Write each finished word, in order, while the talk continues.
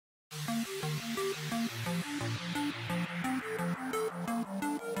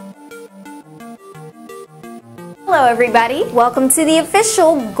Hello everybody, welcome to the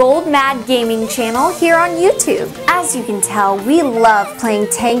official Goldmad Gaming Channel here on YouTube. As you can tell, we love playing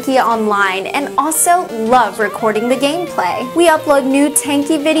Tanki online and also love recording the gameplay. We upload new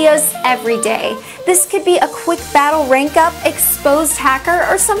Tanki videos every day. This could be a quick battle rank up, exposed hacker,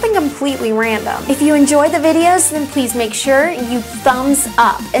 or something completely random. If you enjoy the videos, then please make sure you thumbs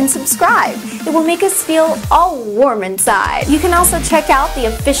up and subscribe. It will make us feel all warm inside. You can also check out the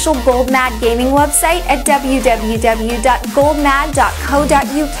official Goldmad Gaming website at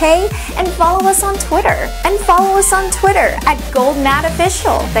www.goldmad.co.uk and follow us on Twitter.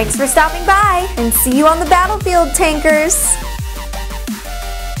 @GoldmadOfficial. Thanks for stopping by and see you on the battlefield, tankers!